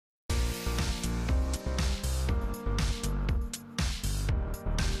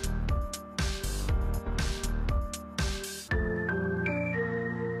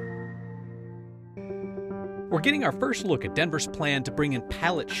We're getting our first look at Denver's plan to bring in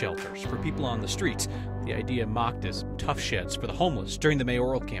pallet shelters for people on the streets, the idea mocked as tough sheds for the homeless during the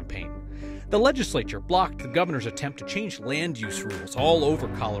mayoral campaign. The legislature blocked the governor's attempt to change land use rules all over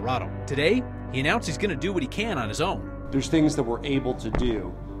Colorado. Today, he announced he's going to do what he can on his own. There's things that we're able to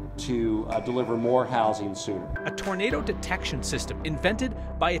do to deliver more housing sooner. A tornado detection system invented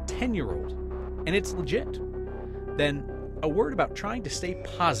by a 10-year-old, and it's legit. Then, a word about trying to stay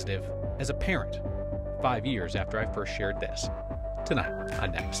positive as a parent 5 years after I first shared this. Tonight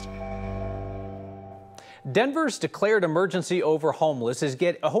on Next. Denver's declared emergency over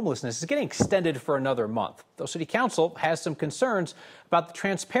homelessness is getting extended for another month, though City Council has some concerns about the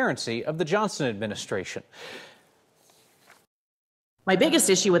transparency of the Johnston administration. My biggest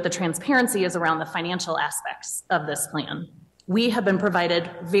issue with the transparency is around the financial aspects of this plan. We have been provided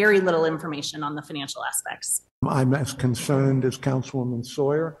very little information on the financial aspects. I'm as concerned as Councilwoman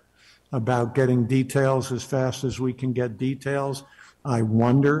Sawyer about getting details as fast as we can get details. I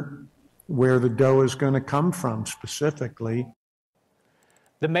wonder where the dough is going to come from specifically.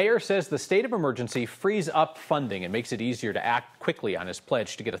 The mayor says the state of emergency frees up funding and makes it easier to act quickly on his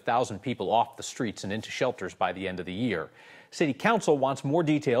pledge to get 1,000 people off the streets and into shelters by the end of the year. City Council wants more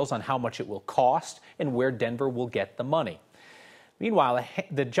details on how much it will cost and where Denver will get the money. Meanwhile,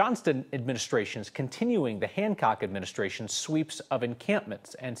 the Johnston administration is continuing the Hancock administration's sweeps of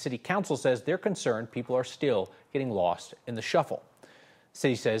encampments, and City Council says they're concerned people are still getting lost in the shuffle. The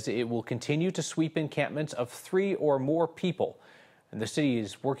city says it will continue to sweep encampments of 3 or more people, and the city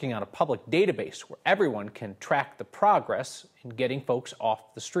is working on a public database where everyone can track the progress in getting folks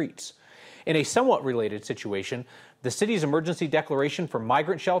off the streets. In a somewhat related situation, the city's emergency declaration for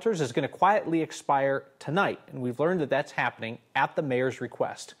migrant shelters is going to quietly expire tonight, and we've learned that that's happening at the mayor's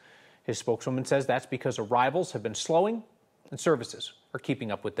request. His spokeswoman says that's because arrivals have been slowing and services are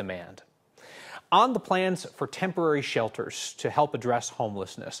keeping up with demand. On the plans for temporary shelters to help address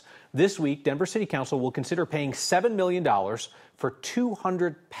homelessness, this week Denver City Council will consider paying $7 million for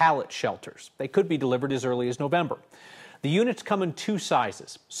 200 pallet shelters. They could be delivered as early as November. The units come in 2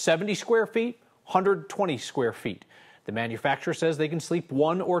 sizes, 70 square feet, 120 square feet. The manufacturer says they can sleep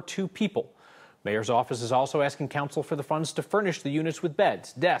 1 or 2 people. Mayor's office is also asking council for the funds to furnish the units with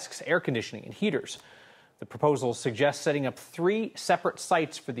beds, desks, air conditioning, and heaters. The proposal suggests setting up 3 separate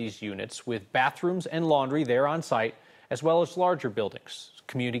sites for these units with bathrooms and laundry there on site, as well as larger buildings,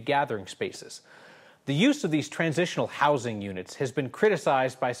 community gathering spaces. The use of these transitional housing units has been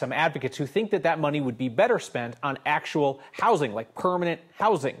criticized by some advocates who think that money would be better spent on actual housing, like permanent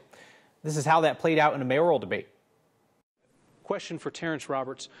housing. This is how that played out in a mayoral debate. Question for Terrence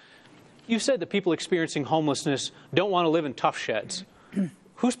Roberts. You said that people experiencing homelessness don't want to live in tough sheds.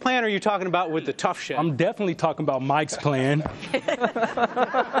 Whose plan are you talking about with the tough shed? I'm definitely talking about Mike's plan.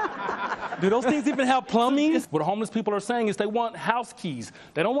 Do those things even have plumbing? What homeless people are saying is they want house keys.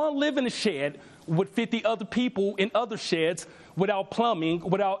 They don't want to live in a shed with 50 other people in other sheds without plumbing,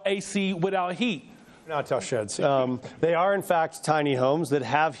 without AC, without heat. Not tough sheds. They are, in fact, tiny homes that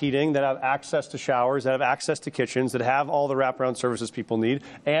have heating, that have access to showers, that have access to kitchens, that have all the wraparound services people need,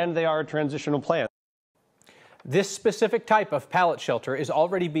 and they are a transitional plan. This specific type of pallet shelter is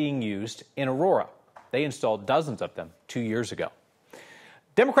already being used in Aurora. They installed dozens of them 2 years ago.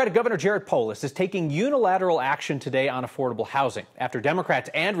 Democratic Governor Jared Polis is taking unilateral action today on affordable housing after Democrats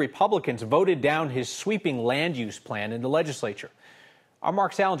and Republicans voted down his sweeping land use plan in the legislature. Our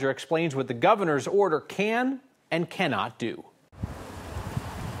Mark Salinger explains what the governor's order can and cannot do.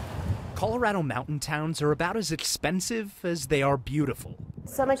 Colorado mountain towns are about as expensive as they are beautiful.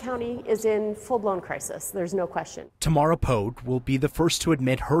 Summit County is in full-blown crisis, there's no question. Tamara Pode will be the first to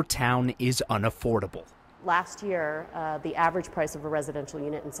admit her town is unaffordable. Last year, the average price of a residential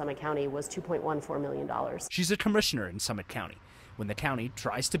unit in Summit County was $2.14 million. She's a commissioner in Summit County. When the county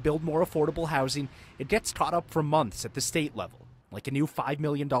tries to build more affordable housing, it gets caught up for months at the state level, like a new $5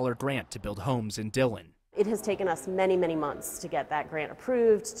 million grant to build homes in Dillon. It has taken us many, many months to get that grant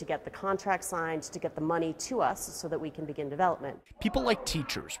approved, to get the contract signed, to get the money to us so that we can begin development. People like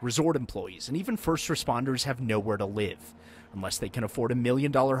teachers, resort employees, and even first responders have nowhere to live, unless they can afford $1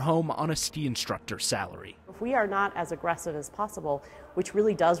 million home on a ski instructor salary. If we are not as aggressive as possible, which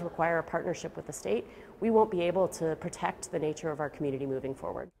really does require a partnership with the state, we won't be able to protect the nature of our community moving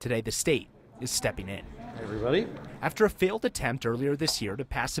forward. Today, the state is stepping in. Everybody. After a failed attempt earlier this year to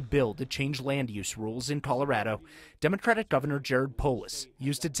pass a bill to change land use rules in Colorado, Democratic Governor Jared Polis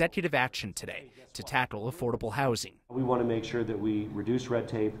used executive action today to tackle affordable housing. We want to make sure that we reduce red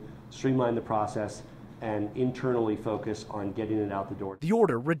tape, streamline the process, and internally focus on getting it out the door. The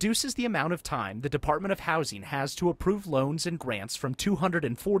order reduces the amount of time the Department of Housing has to approve loans and grants from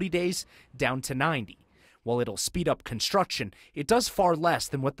 240 days down to 90. While it'll speed up construction, it does far less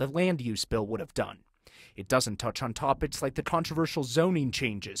than what the land use bill would have done. It doesn't touch on topics like the controversial zoning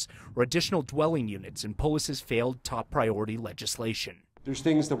changes or additional dwelling units in Polis's failed top priority legislation. There's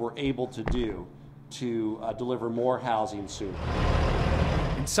things that we're able to do to deliver more housing sooner.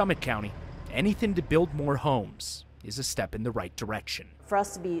 In Summit County, anything to build more homes is a step in the right direction. For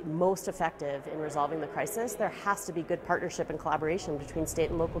us to be most effective in resolving the crisis, there has to be good partnership and collaboration between state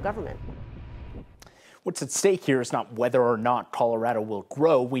and local government. What's at stake here is not whether or not Colorado will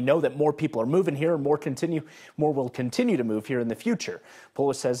grow. We know that more people are moving here, and more will continue to move here in the future.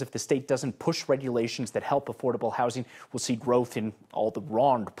 Polis says if the state doesn't push regulations that help affordable housing, we'll see growth in all the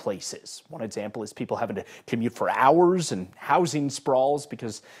wrong places. One example is people having to commute for hours and housing sprawls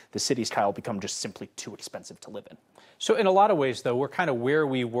because the cities will become just simply too expensive to live in. So in a lot of ways, though, we're kind of where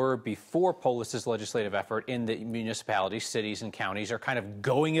we were before Polis's legislative effort in the municipalities, cities, and counties are kind of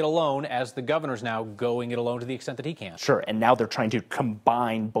going it alone as the governor's now going it alone to the extent that he can. Sure, and now they're trying to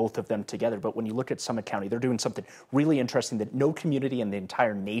combine both of them together. But when you look at Summit County, they're doing something really interesting that no community in the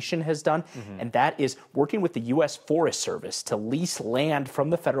entire nation has done, and that is working with the U.S. Forest Service to lease land from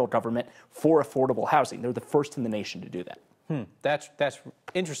the federal government for affordable housing. They're the first in the nation to do that. That's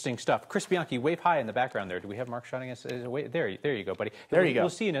interesting stuff. Chris Bianchi, wave hi in the background there. Do we have Mark shouting us? There you go, buddy. There you go. We'll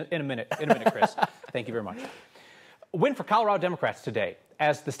see you in a minute, Chris. Thank you very much. A win for Colorado Democrats today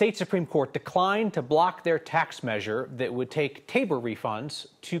as the state Supreme Court declined to block their tax measure that would take Tabor refunds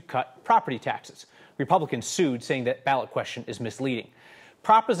to cut property taxes. Republicans sued, saying that ballot question is misleading.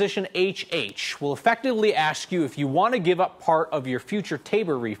 Proposition HH will effectively ask you if you want to give up part of your future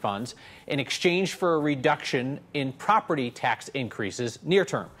Tabor refunds in exchange for a reduction in property tax increases near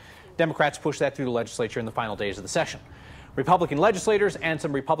term. Democrats pushed that through the legislature in the final days of the session. Republican legislators and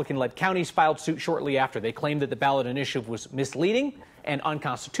some Republican-led counties filed suit shortly after. They claimed that the ballot initiative was misleading and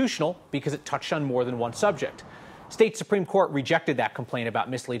unconstitutional because it touched on more than one subject. State Supreme Court rejected that complaint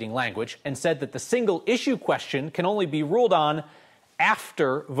about misleading language and said that the single issue question can only be ruled on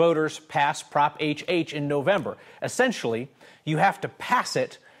after voters pass Prop HH in November. Essentially, you have to pass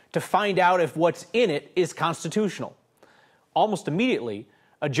it to find out if what's in it is constitutional. Almost immediately,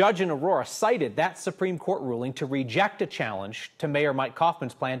 a judge in Aurora cited that Supreme Court ruling to reject a challenge to Mayor Mike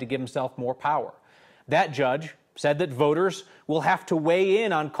Kaufman's plan to give himself more power. That judge said that voters will have to weigh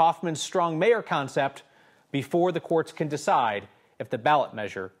in on Kaufman's strong mayor concept before the courts can decide if the ballot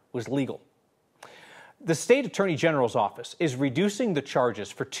measure was legal. The state attorney general's office is reducing the charges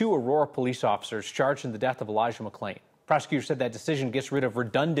for 2 Aurora police officers charged in the death of Elijah McClain. Prosecutors said that decision gets rid of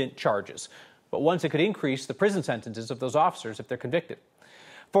redundant charges, but once it could increase the prison sentences of those officers if they're convicted.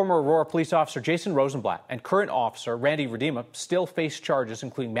 Former Aurora police officer Jason Rosenblatt and current officer Randy Redeema still face charges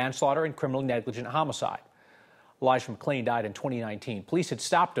including manslaughter and criminally negligent homicide. Elijah McClain died in 2019. Police had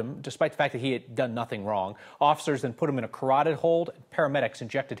stopped him despite the fact that he had done nothing wrong. Officers then put him in a carotid hold, and paramedics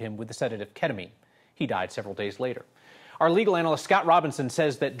injected him with the sedative ketamine. He died several days later. Our legal analyst Scott Robinson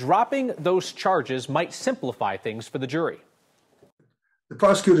says that dropping those charges might simplify things for the jury. The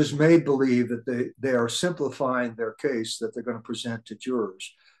prosecutors may believe that they are simplifying their case that they're going to present to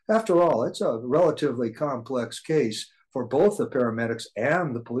jurors. After all, it's a relatively complex case for both the paramedics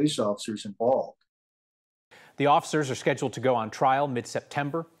and the police officers involved. The officers are scheduled to go on trial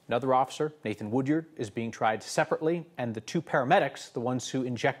mid-September. Another officer, Nathan Woodyard, is being tried separately, and the 2 paramedics, the ones who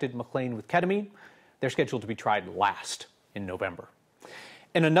injected McClain with ketamine, they're scheduled to be tried last in November.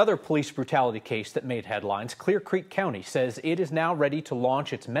 In another police brutality case that made headlines, Clear Creek County says it is now ready to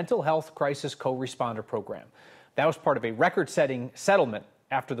launch its mental health crisis co-responder program. That was part of a record-setting settlement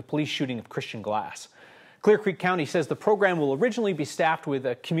after the police shooting of Christian Glass. Clear Creek County says the program will originally be staffed with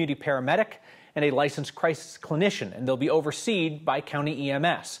a community paramedic and a licensed crisis clinician, and they'll be overseen by county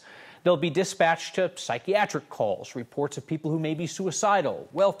EMS. They'll be dispatched to psychiatric calls, reports of people who may be suicidal,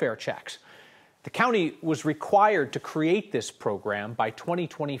 welfare checks. The county was required to create this program by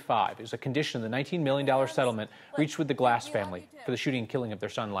 2025. It was a condition of the $19 million settlement reached with the Glass family for the shooting and killing of their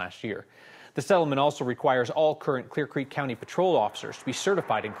son last year. The settlement also requires all current Clear Creek County patrol officers to be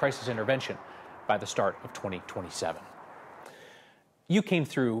certified in crisis intervention by the start of 2027. You came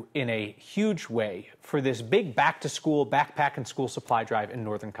through in a huge way for this big back-to-school backpack and school supply drive in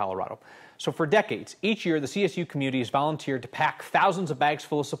northern Colorado. So for decades, each year, the CSU community has volunteered to pack thousands of bags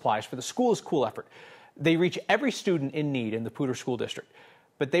full of supplies for the School is Cool effort. They reach every student in need in the Poudre School District,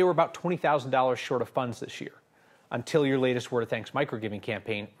 but they were about $20,000 short of funds this year, until your latest Word of Thanks microgiving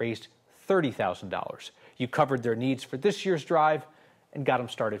campaign raised $30,000. You covered their needs for this year's drive and got them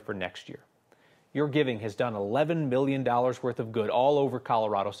started for next year. Your giving has done $11 million worth of good all over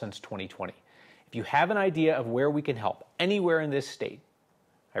Colorado since 2020. If you have an idea of where we can help anywhere in this state,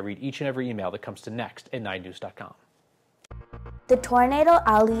 I read each and every email that comes to next@9news.com. The tornado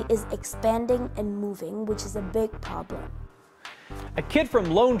alley is expanding and moving, which is a big problem. A kid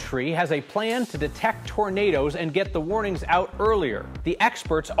from Lone Tree has a plan to detect tornadoes and get the warnings out earlier. The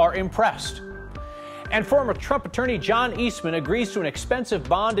experts are impressed. And former Trump attorney John Eastman agrees to an expensive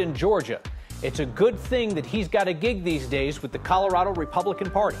bond in Georgia. It's a good thing that he's got a gig these days with the Colorado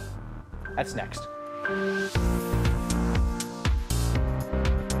Republican Party. That's next.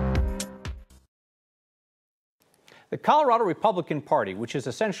 The Colorado Republican Party, which is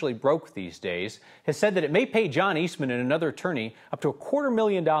essentially broke these days, has said that it may pay John Eastman and another attorney up to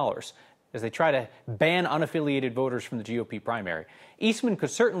 $250,000 as they try to ban unaffiliated voters from the GOP primary. Eastman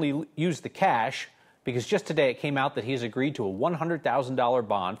could certainly use the cash because just today it came out that he has agreed to a $100,000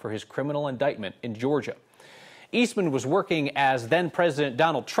 bond for his criminal indictment in Georgia. Eastman was working as then-President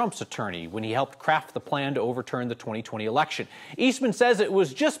Donald Trump's attorney when he helped craft the plan to overturn the 2020 election. Eastman says it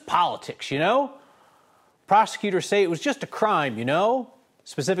was just politics, you know? Prosecutors say it was just a crime, you know?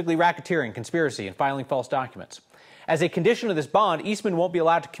 Specifically racketeering, conspiracy, and filing false documents. As a condition of this bond, Eastman won't be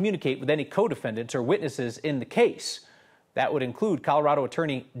allowed to communicate with any co-defendants or witnesses in the case. That would include Colorado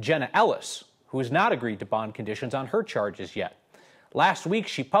attorney Jenna Ellis, who has not agreed to bond conditions on her charges yet. Last week,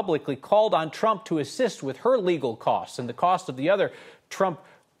 she publicly called on Trump to assist with her legal costs and the cost of the other Trump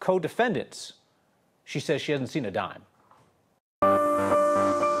co-defendants. She says she hasn't seen a dime.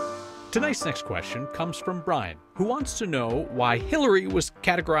 Tonight's next question comes from Brian, who wants to know why Hillary was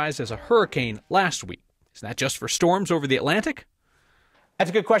categorized as a hurricane last week. Isn't that just for storms over the Atlantic? That's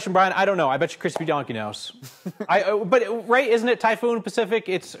a good question, Brian. I don't know. I bet you Crispy Donkey knows. But right, isn't it Typhoon Pacific?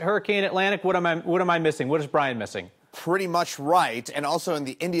 It's Hurricane Atlantic. What am I missing? What is Brian missing? Pretty much right. And also in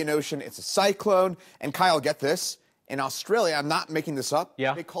the Indian Ocean, it's a cyclone. And Kyle, get this. In Australia, I'm not making this up.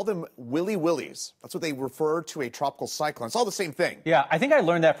 Yeah. They call them willy willies. That's what they refer to a tropical cyclone. It's all the same thing. Yeah, I think I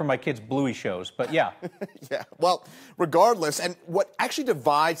learned that from my kids' Bluey shows, but yeah. Yeah, well, regardless, and what actually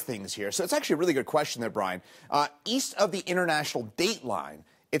divides things here, so it's actually a really good question there, Brian. East of the international date line,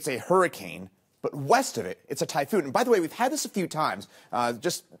 it's a hurricane, but west of it, it's a typhoon. And by the way, we've had this a few times.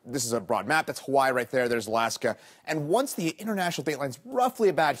 This is a broad map. That's Hawaii right there. There's Alaska. And once the international date line's roughly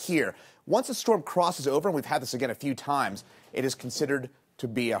about here, once a storm crosses over, and we've had this again a few times, it is considered to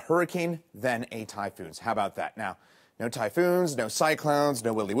be a hurricane, then a typhoon. So how about that? Now, no typhoons, no cyclones,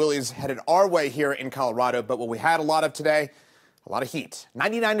 no willy willies headed our way here in Colorado. But what we had a lot of today, a lot of heat.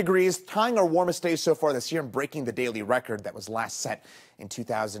 99 degrees, tying our warmest days so far this year and breaking the daily record that was last set in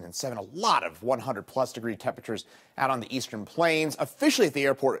 2007. A lot of 100-plus degree temperatures out on the eastern plains. Officially at the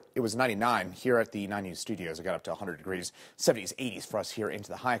airport, it was 99. Here at the 9 News studios, it got up to 100 degrees, 70s, 80s for us here into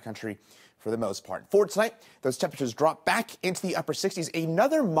the high country for the most part. For tonight, those temperatures drop back into the upper 60s.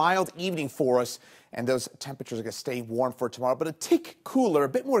 Another mild evening for us, and those temperatures are going to stay warm for tomorrow, but a tick cooler, a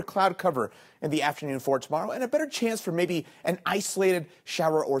bit more cloud cover in the afternoon for tomorrow, and a better chance for maybe an isolated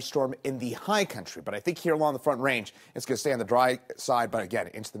shower or storm in the high country. But I think here along the Front Range, it's going to stay on the dry side, but again,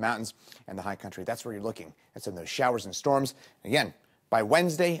 into the mountains and the high country. That's where you're looking at some of those showers and storms. Again, by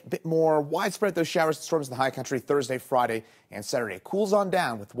Wednesday, a bit more widespread, those showers and storms in the high country. Thursday, Friday, and Saturday cools on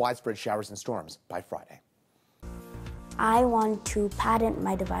down with widespread showers and storms by Friday. I want to patent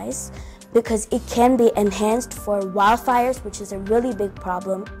my device because it can be enhanced for wildfires, which is a really big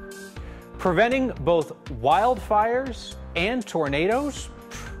problem. Preventing both wildfires and tornadoes?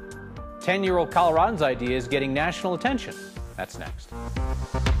 10-year-old Colorado's idea is getting national attention. That's next.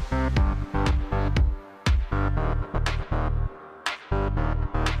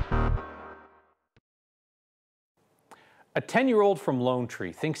 A 10-year-old from Lone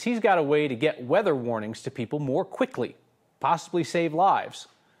Tree thinks he's got a way to get weather warnings to people more quickly, possibly save lives.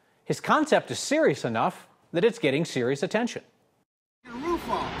 His concept is serious enough that it's getting serious attention. In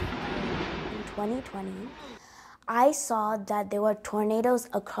 2020, I saw that there were tornadoes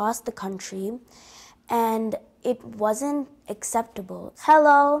across the country and it wasn't acceptable.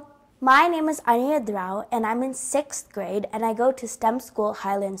 Hello, my name is Anya Drao and I'm in 6th grade and I go to STEM School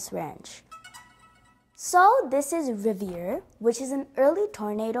Highlands Ranch. So this is Rivier, which is an early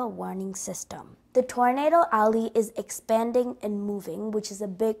tornado warning system. The tornado alley is expanding and moving, which is a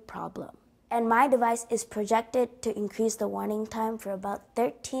big problem. And my device is projected to increase the warning time from about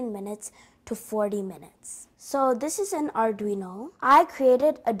 13 minutes to 40 minutes. So this is an Arduino. I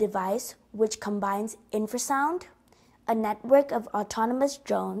created a device which combines infrasound, a network of autonomous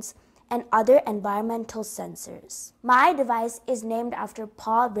drones, and other environmental sensors. My device is named after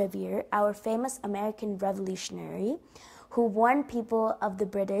Paul Revere, our famous American revolutionary, who warned people of the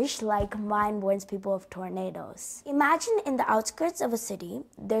British like mine warns people of tornadoes. Imagine in the outskirts of a city,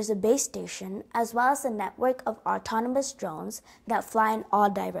 there's a base station as well as a network of autonomous drones that fly in all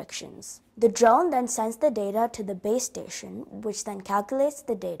directions. The drone then sends the data to the base station, which then calculates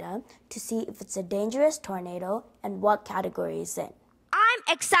the data to see if it's a dangerous tornado and what category it's in.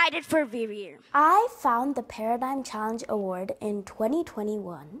 I'm excited for VRIR. I found the Paradigm Challenge Award in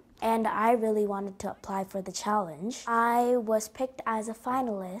 2021, and I really wanted to apply for the challenge. I was picked as a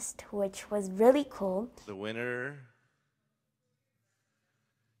finalist, which was really cool. The winner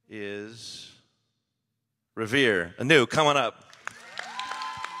is Revere. Anu, come on up.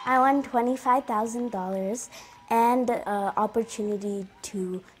 I won $25,000 and an opportunity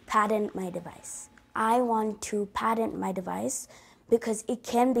to patent my device. I want to patent my device because it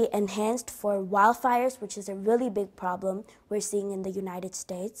can be enhanced for wildfires, which is a really big problem we're seeing in the United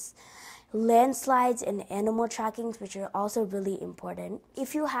States, landslides and animal trackings, which are also really important.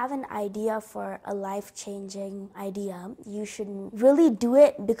 If you have an idea for a life-changing idea, you should really do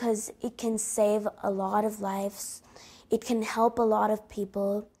it because it can save a lot of lives. It can help a lot of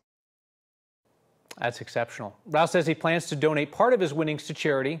people. That's exceptional. Rao says he plans to donate part of his winnings to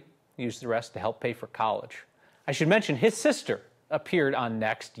charity, use the rest to help pay for college. I should mention his sister appeared on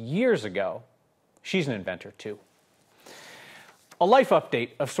Next years ago. She's an inventor too. A life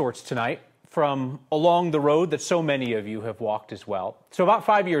update of sorts tonight from along the road that so many of you have walked as well. So about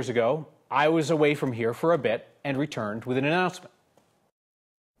 5 years ago, I was away from here for a bit and returned with an announcement.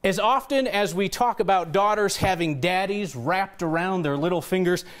 As often as we talk about daughters having daddies wrapped around their little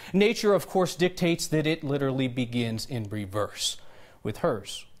fingers, nature of course dictates that it literally begins in reverse, with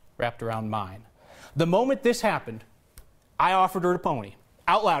hers wrapped around mine. The moment this happened, I offered her a pony,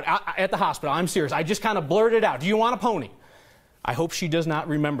 out loud, at the hospital. I'm serious. I just kind of blurted out, "Do you want a pony?" I hope she does not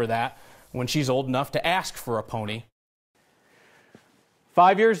remember that when she's old enough to ask for a pony.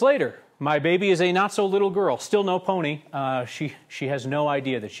 5 years later, my baby is a not-so-little girl. Still no pony. She has no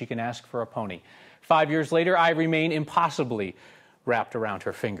idea that she can ask for a pony. 5 years later, I remain impossibly wrapped around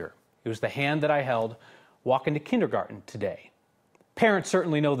her finger. It was the hand that I held walking to kindergarten today. Parents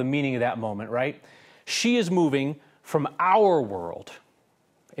certainly know the meaning of that moment, right? She is moving from our world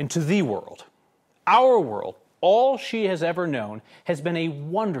into the world. Our world, all she has ever known, has been a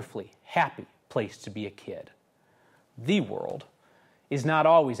wonderfully happy place to be a kid. The world is not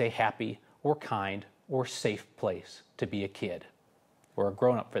always a happy or kind or safe place to be a kid, or a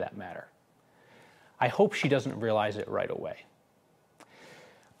grown-up for that matter. I hope she doesn't realize it right away.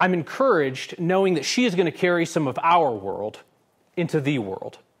 I'm encouraged knowing that she is going to carry some of our world into the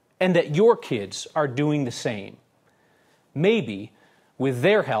world, and that your kids are doing the same. Maybe, with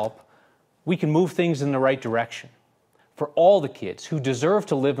their help, we can move things in the right direction for all the kids who deserve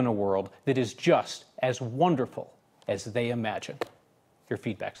to live in a world that is just as wonderful as they imagine. Your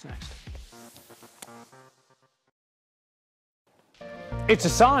feedback's next. It's a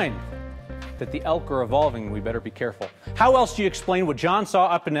sign that the elk are evolving and we better be careful. How else do you explain what John saw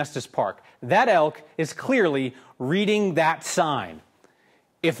up in Estes Park? That elk is clearly reading that sign.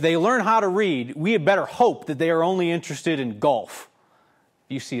 If they learn how to read, we had better hope that they are only interested in golf.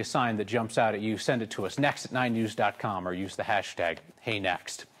 If you see a sign that jumps out at you, send it to us next at 9news.com or use the hashtag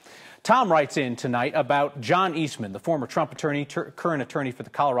 #HeyNext. Tom writes in tonight about John Eastman, the former Trump attorney, current attorney for the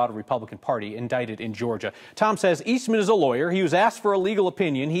Colorado Republican Party, indicted in Georgia. Tom says Eastman is a lawyer. He was asked for a legal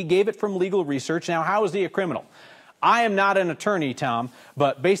opinion. He gave it from legal research. Now, how is he a criminal? I am not an attorney, Tom,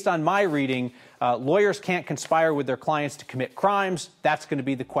 but based on my reading, lawyers can't conspire with their clients to commit crimes. That's going to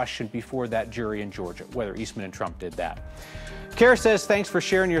be the question before that jury in Georgia, whether Eastman and Trump did that. Kara says, thanks for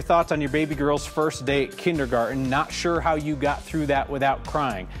sharing your thoughts on your baby girl's first day at kindergarten. Not sure how you got through that without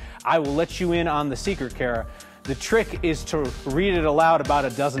crying. I will let you in on the secret, Kara. The trick is to read it aloud about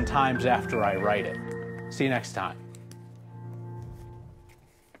a dozen times after I write it. See you next time.